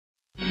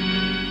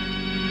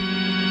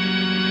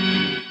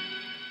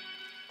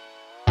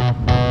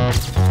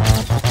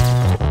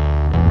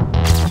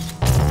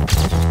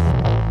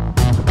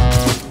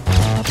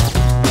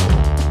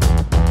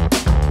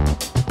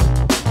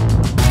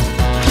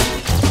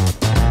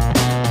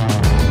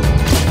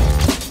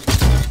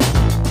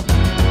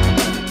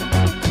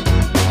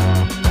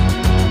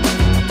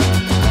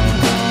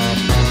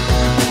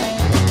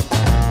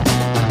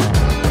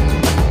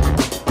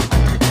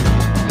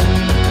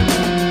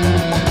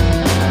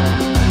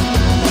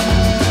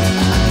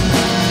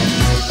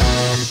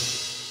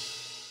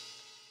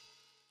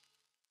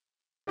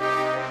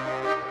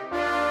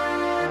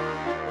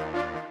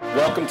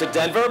welcome to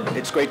Denver.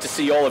 It's great to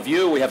see all of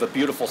you. We have a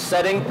beautiful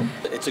setting.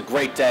 It's a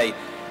great day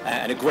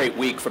and a great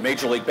week for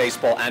Major League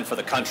Baseball and for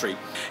the country.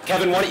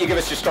 Kevin, why don't you give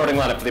us your starting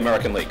lineup for the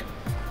American League?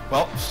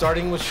 Well,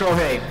 starting with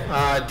Shohei.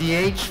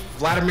 DH,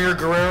 Vladimir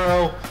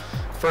Guerrero,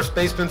 first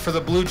baseman for the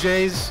Blue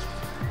Jays.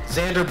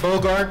 Xander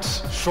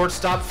Bogaerts,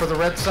 shortstop for the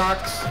Red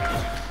Sox.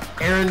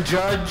 Aaron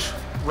Judge,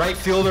 right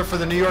fielder for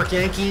the New York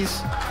Yankees.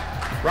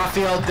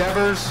 Rafael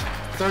Devers,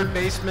 third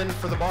baseman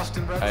for the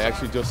Boston Red Sox. I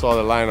actually just saw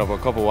the lineup a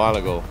couple while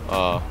ago.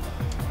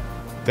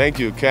 Thank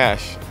you,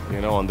 Cash,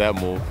 on that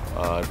move.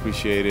 I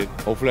appreciate it.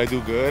 Hopefully I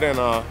do good and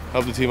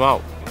help the team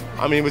out.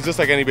 I mean, it's just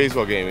like any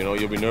baseball game,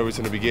 you'll be nervous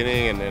in the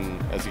beginning, and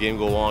then as the game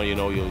goes on,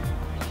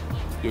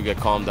 you'll get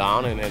calmed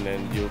down, and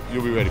then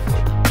you'll be ready for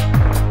it.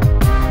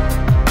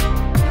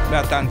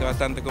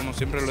 Bastante, como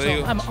siempre lo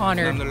digo. I'm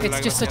honored. It's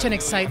just such an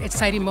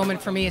exciting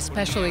moment for me,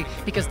 especially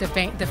because the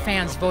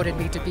fans voted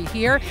me to be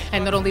here,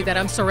 and not only that,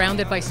 I'm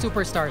surrounded by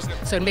superstars,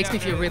 so it makes me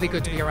feel really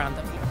good to be around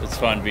them. It's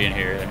fun being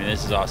here. I mean,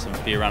 this is awesome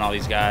to be around all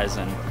these guys,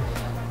 and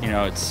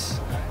it's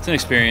an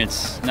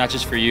experience not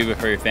just for you but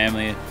for your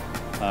family.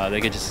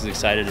 They get just as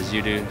excited as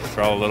you do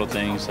for all the little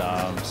things,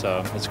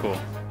 so it's cool.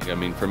 I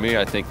mean, for me,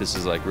 I think this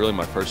is like really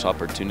my first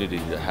opportunity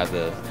to have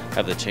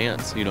the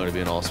chance, to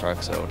be an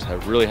All-Star. So to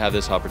really have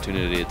this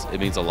opportunity, it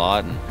means a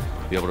lot, and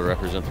be able to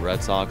represent the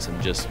Red Sox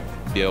and just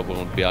be able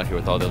to be out here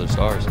with all the other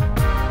stars.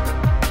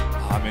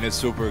 I mean, it's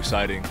super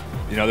exciting.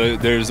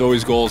 There's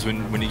always goals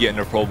when you get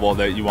into Pro Bowl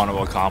that you want to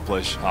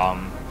accomplish. You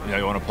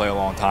want to play a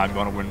long time, you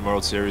want to win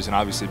World Series, and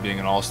obviously being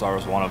an All-Star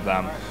was one of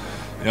them.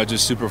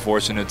 Just super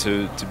fortunate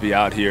to be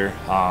out here,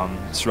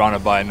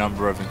 surrounded by a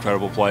number of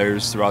incredible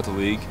players throughout the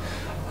league.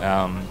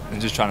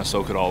 And just trying to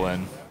soak it all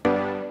in.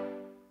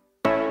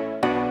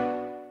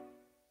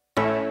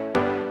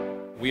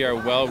 We are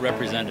well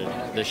represented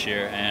this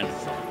year, and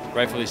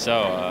rightfully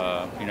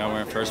so.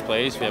 We're in first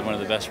place. We have one of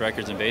the best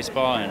records in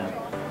baseball, and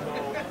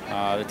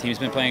the team's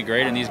been playing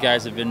great, and these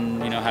guys have been,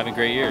 having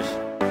great years.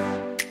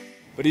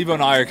 But Evo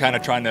and I are kind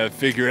of trying to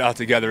figure it out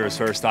together as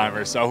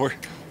first-timers, so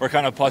we're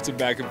kind of putzing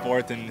back and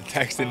forth and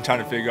texting, trying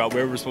to figure out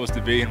where we're supposed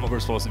to be and what we're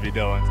supposed to be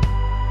doing.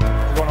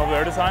 We're going over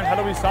there to sign? How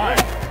do we sign?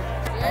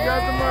 You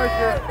got the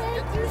marker.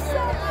 Thank you so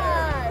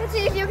much. Let's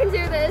see if you can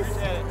do this.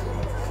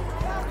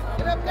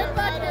 Good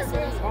luck this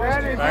week.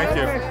 Thank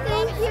you.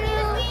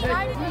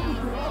 Thank you.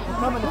 We're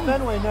coming to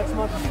Fenway next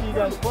month to see you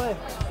guys play.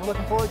 We're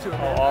looking forward to it.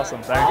 Oh,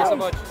 awesome. Thank you so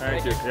much.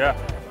 Thank you. Yeah.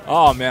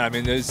 Oh man, I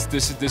mean, this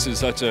is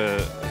such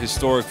a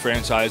historic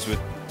franchise with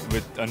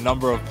a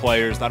number of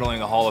players, not only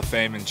in the Hall of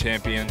Fame and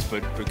champions,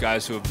 but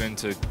guys who have been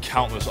to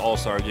countless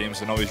All-Star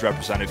games and always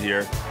represented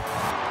here.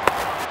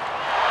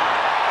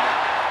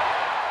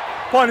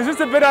 Paul, is this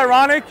a bit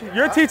ironic?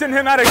 You're teaching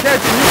him how to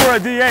catch and you were a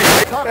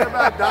DH. Talking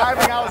about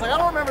diving, I was like, I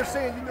don't remember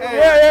seeing you.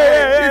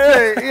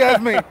 Yeah. He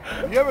asked me,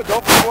 you ever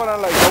dove for one?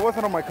 I'm like, that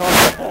wasn't on my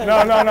contract.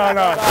 No.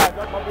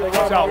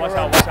 Watch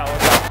out.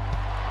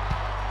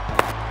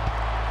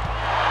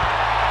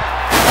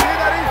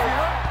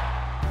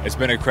 It's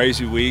been a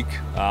crazy week,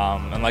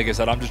 and like I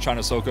said, I'm just trying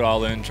to soak it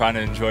all in, trying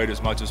to enjoy it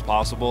as much as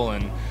possible,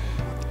 and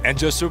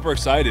just super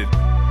excited.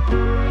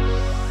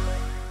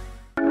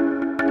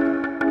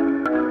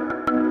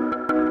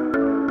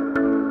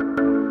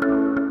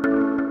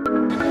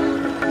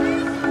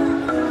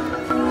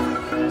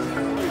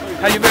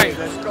 How you been?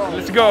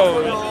 Let's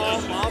go.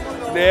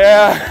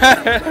 Yeah.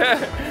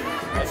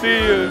 See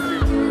you.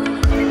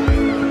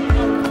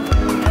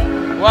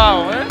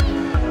 Wow,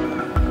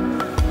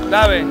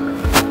 Dave.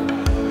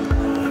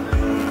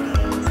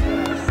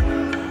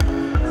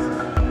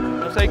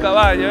 No soy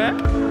caballo,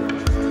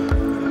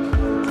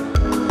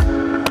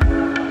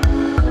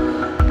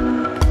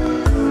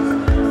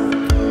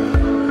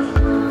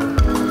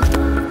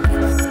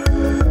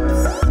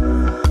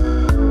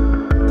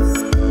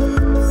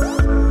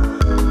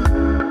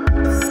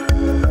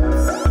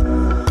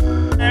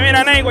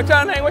 What's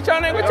your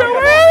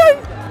name?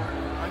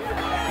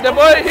 The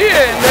boy here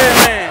and there,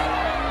 man.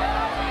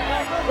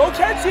 Go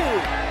catch it.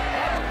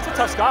 It's a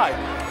tough sky.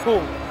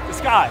 Who? The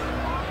sky.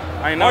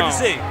 I know. Hard to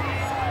see.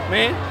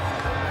 Me?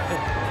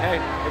 Hey,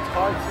 it's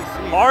hard to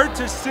see. Hard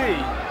to see.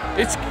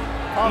 It's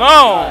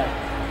no.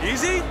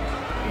 Easy?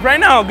 Right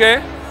now,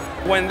 okay?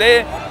 When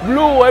they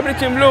blue,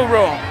 everything blue,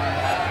 bro. No,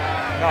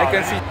 I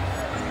can see.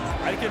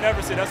 I can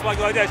never see. That's why I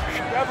go like that.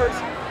 Never.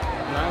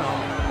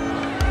 No.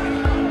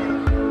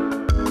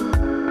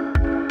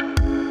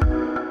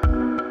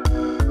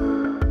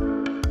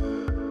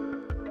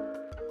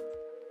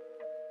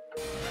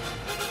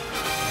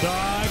 The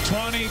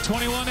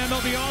 2021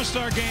 MLB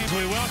All-Star Game.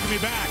 We welcome you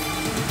back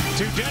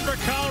to Denver,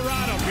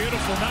 Colorado.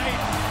 Beautiful night,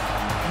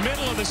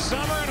 middle of the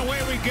summer, and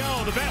away we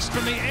go. The best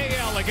from the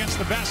AL against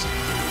the best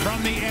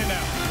from the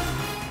NL.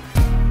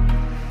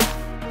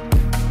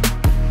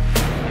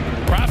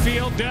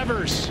 Rafael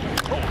Devers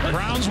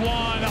grounds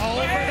one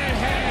over the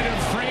head of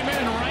Freeman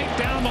and right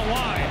down the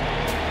line.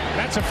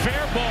 That's a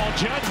fair ball.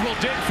 Judge will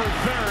dig for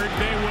third.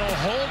 They will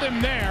hold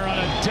him there on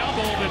a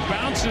double that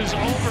bounces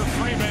over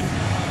Freeman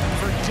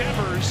for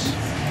Devers.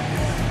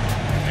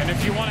 And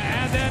if you want to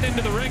add that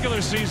into the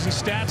regular season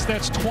stats,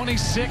 that's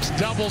 26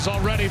 doubles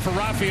already for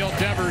Rafael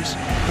Devers,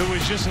 who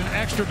is just an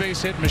extra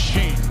base hit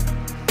machine.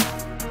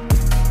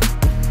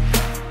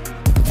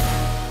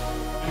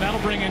 And that'll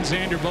bring in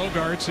Xander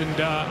Bogaerts, and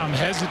I'm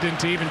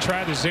hesitant to even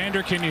try the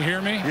Xander. Can you hear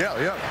me?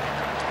 Yeah.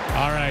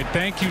 All right,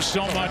 thank you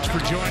so much for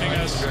joining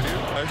us.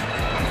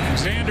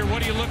 Xander,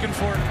 what are you looking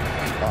for?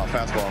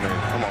 Fastball, I mean,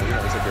 come on, you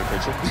know it's a good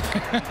pitcher.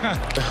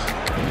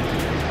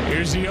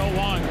 Here's the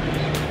 0-1.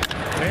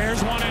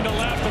 There's one into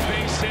left, the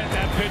base hit.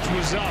 That pitch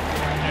was up,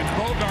 and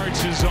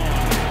Bogaerts is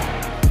on.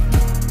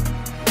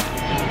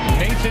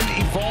 Nathan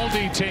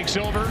Eovaldi takes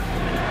over.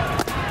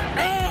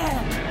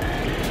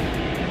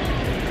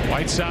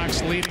 White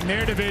Sox leading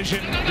their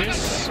division.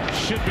 This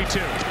should be 2.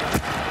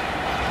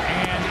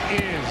 And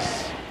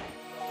is.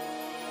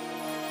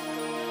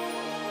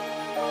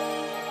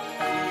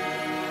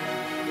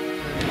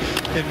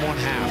 In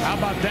 1/2. How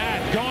about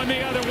that? Going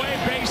the other way,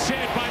 base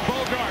hit by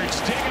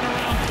Bogaerts. Digging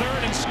around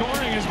third and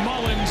scoring is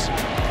Mullins.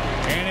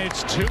 And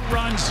it's 2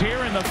 runs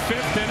here in the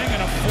 5th inning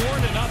and a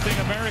 4-0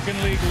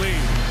 American League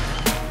lead.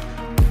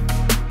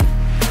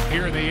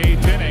 Here in the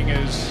 8th inning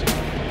as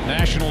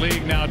National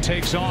League now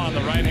takes on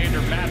the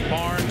right-hander Matt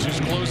Barnes, who's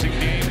closing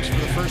games for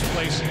the first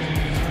place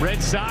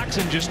Red Sox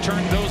and just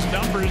turned those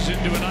numbers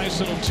into a nice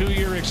little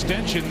 2-year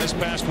extension this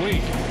past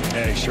week.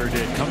 Yeah, he sure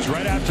did. Comes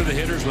right after the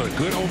hitters with a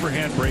good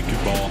overhand breaking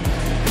ball.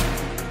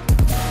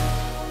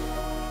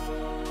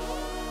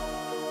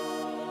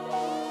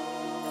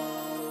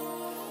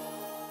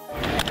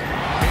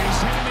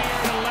 He's hit in the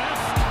air to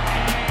left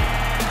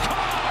and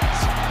caught.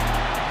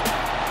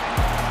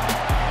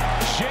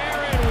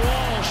 Jared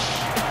Walsh.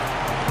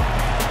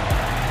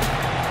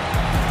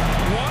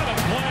 What a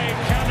play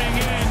coming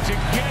in to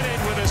get it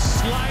with a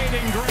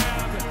sliding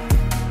grab.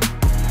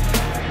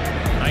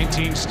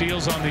 19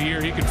 steals on the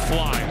year. He could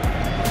fly.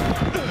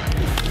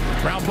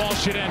 Ground ball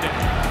should end it.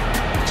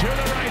 To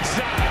the right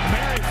side.